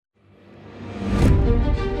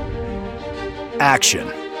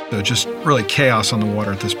Action. So just really chaos on the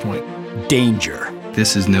water at this point. Danger.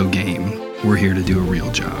 This is no game. We're here to do a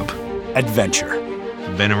real job. Adventure.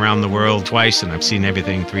 I've been around the world twice and I've seen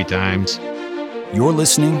everything 3 times. You're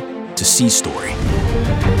listening to Sea Story.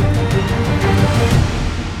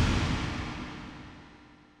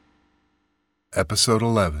 Episode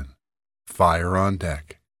 11, Fire on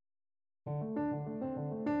Deck.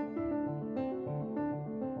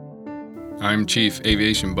 I'm Chief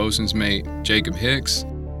Aviation Bosun's Mate Jacob Hicks.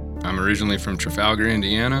 I'm originally from Trafalgar,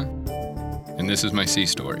 Indiana, and this is my sea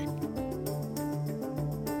story.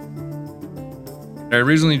 I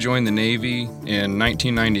originally joined the Navy in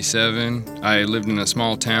 1997. I lived in a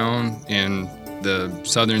small town in the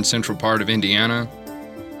southern central part of Indiana.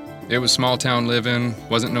 It was small town living,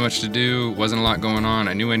 wasn't much to do, wasn't a lot going on.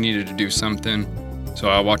 I knew I needed to do something. So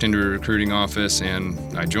I walked into a recruiting office and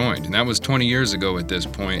I joined. And that was 20 years ago at this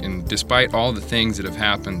point. And despite all the things that have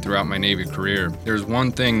happened throughout my Navy career, there's one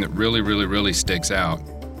thing that really sticks out.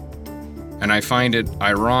 And I find it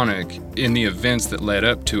ironic in the events that led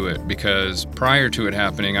up to it, because prior to it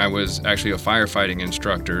happening, I was actually a firefighting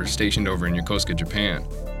instructor stationed over in Yokosuka, Japan.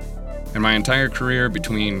 And my entire career,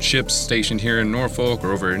 between ships stationed here in Norfolk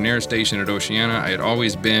or over an air station at Oceana, I had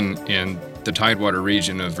always been in the Tidewater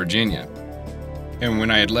region of Virginia. And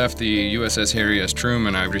when I had left the USS Harry S.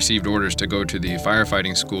 Truman, I received orders to go to the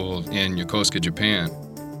firefighting school in Yokosuka, Japan.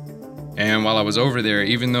 And while I was over there,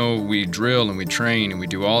 even though we drill and we train and we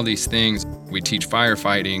do all these things, we teach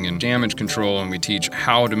firefighting and damage control, and we teach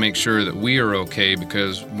how to make sure that we are okay,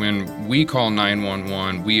 because when we call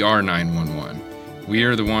 911, we are 911. We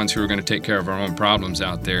are the ones who are going to take care of our own problems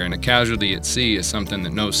out there, and a casualty at sea is something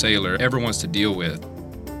that no sailor ever wants to deal with.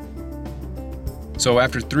 So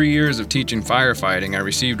after 3 years of teaching firefighting, I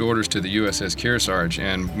received orders to the USS Kearsarge,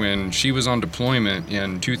 and when she was on deployment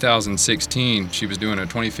in 2016, she was doing a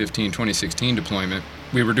 2015-2016 deployment.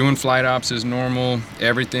 We were doing flight ops as normal.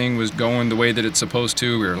 Everything was going the way that it's supposed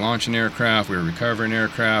to. We were launching aircraft, we were recovering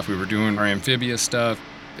aircraft, we were doing our amphibious stuff.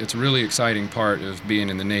 It's a really exciting part of being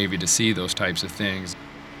in the Navy to see those types of things.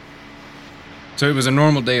 So it was a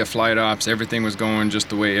normal day of flight ops. Everything was going just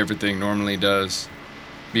the way everything normally does.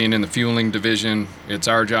 Being in the fueling division, it's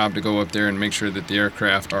our job to go up there and make sure that the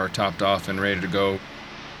aircraft are topped off and ready to go.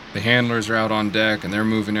 The handlers are out on deck and they're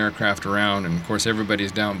moving aircraft around, and of course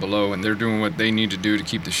everybody's down below and they're doing what they need to do to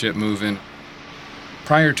keep the ship moving.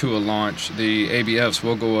 Prior to a launch, the ABFs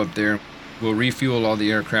will go up there, we'll refuel all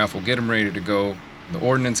the aircraft, we'll get them ready to go. The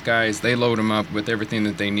ordnance guys, they load them up with everything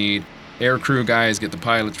that they need. Air crew guys get the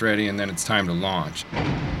pilots ready, and then it's time to launch.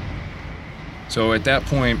 So at that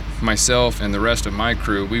point, myself and the rest of my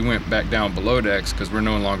crew, we went back down below decks because we're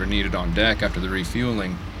no longer needed on deck after the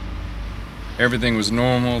refueling. Everything was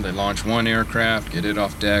normal. They launch one aircraft, get it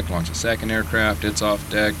off deck, launch a second aircraft, it's off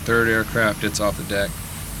deck, third aircraft, it's off the deck.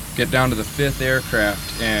 Get down to the 5th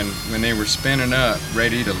aircraft, and when they were spinning up,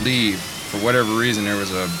 ready to leave, for whatever reason, there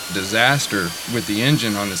was a disaster with the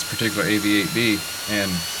engine on this particular AV-8B, and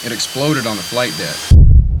it exploded on the flight deck.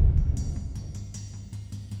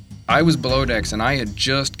 I was below decks and I had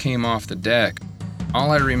just came off the deck.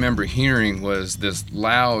 All I remember hearing was this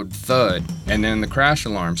loud thud, and then the crash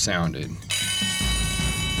alarm sounded.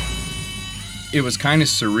 It was kind of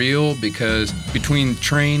surreal because between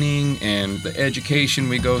training and the education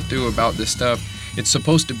we go through about this stuff, it's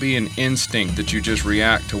supposed to be an instinct that you just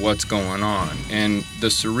react to what's going on. And the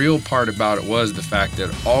surreal part about it was the fact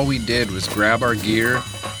that all we did was grab our gear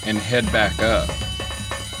and head back up.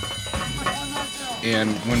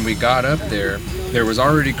 And when we got up there, there was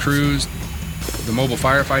already crews. The mobile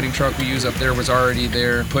firefighting truck we use up there was already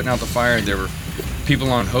there putting out the fire. There were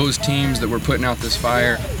people on hose teams that were putting out this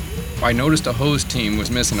fire. I noticed a hose team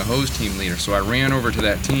was missing a hose team leader, so I ran over to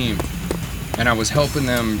that team and I was helping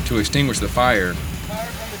them to extinguish the fire.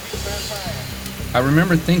 I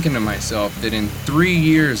remember thinking to myself that in 3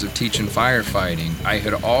 years of teaching firefighting, I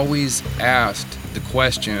had always asked the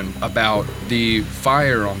question about the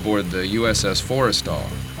fire on board the USS Forrestal.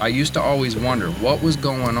 I used to always wonder what was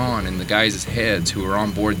going on in the guys' heads who were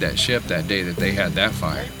on board that ship that day that they had that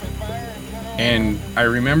fire. And I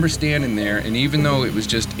remember standing there, and even though it was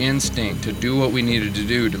just instinct to do what we needed to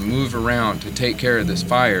do, to move around, to take care of this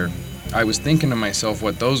fire, I was thinking to myself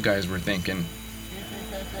what those guys were thinking.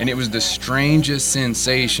 And it was the strangest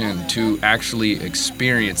sensation to actually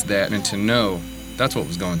experience that and to know that's what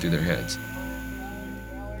was going through their heads.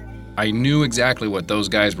 I knew exactly what those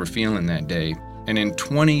guys were feeling that day. And in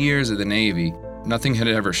 20 years of the Navy, nothing had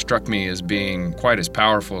ever struck me as being quite as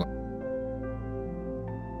powerful.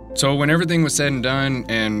 So when everything was said and done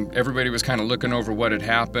and everybody was kind of looking over what had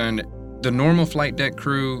happened, The normal flight deck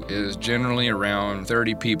crew is generally around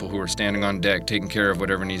 30 people who are standing on deck taking care of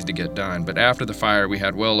whatever needs to get done. But after the fire, we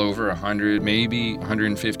had well over 100, maybe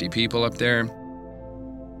 150 people up there.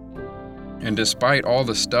 And despite all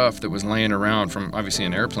the stuff that was laying around from obviously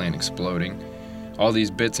an airplane exploding, all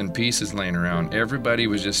these bits and pieces laying around, everybody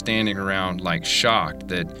was just standing around like shocked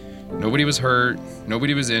that nobody was hurt,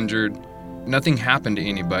 nobody was injured, nothing happened to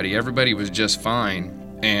anybody, everybody was just fine.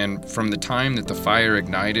 And from the time that the fire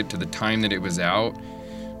ignited to the time that it was out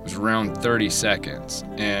was around 30 seconds.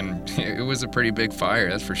 And it was a pretty big fire,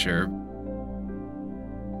 that's for sure.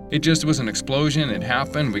 It just was an explosion, it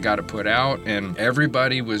happened, we got it put out, and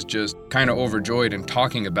everybody was just kind of overjoyed and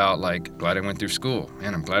talking about, like, glad I went through school.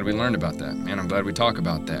 Man, I'm glad we learned about that. Man, I'm glad we talk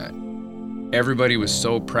about that. Everybody was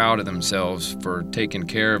so proud of themselves for taking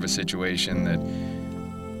care of a situation that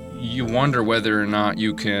you wonder whether or not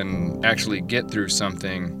you can actually get through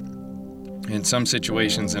something. And some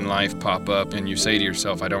situations in life pop up and you say to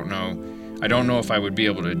yourself, I don't know if I would be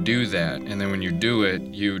able to do that. And then when you do it,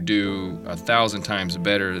 you do 1,000 times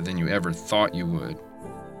better than you ever thought you would.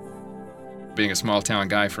 Being a small town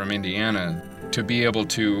guy from Indiana, to be able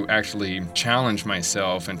to actually challenge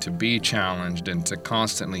myself and to be challenged and to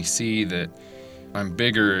constantly see that I'm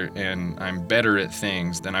bigger and I'm better at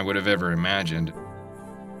things than I would have ever imagined.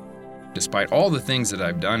 Despite all the things that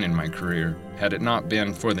I've done in my career, had it not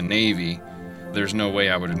been for the Navy, there's no way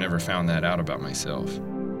I would have never found that out about myself.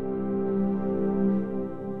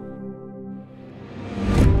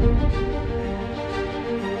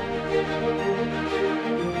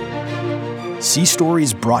 Sea Story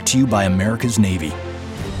is brought to you by America's Navy.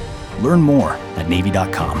 Learn more at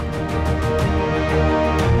Navy.com.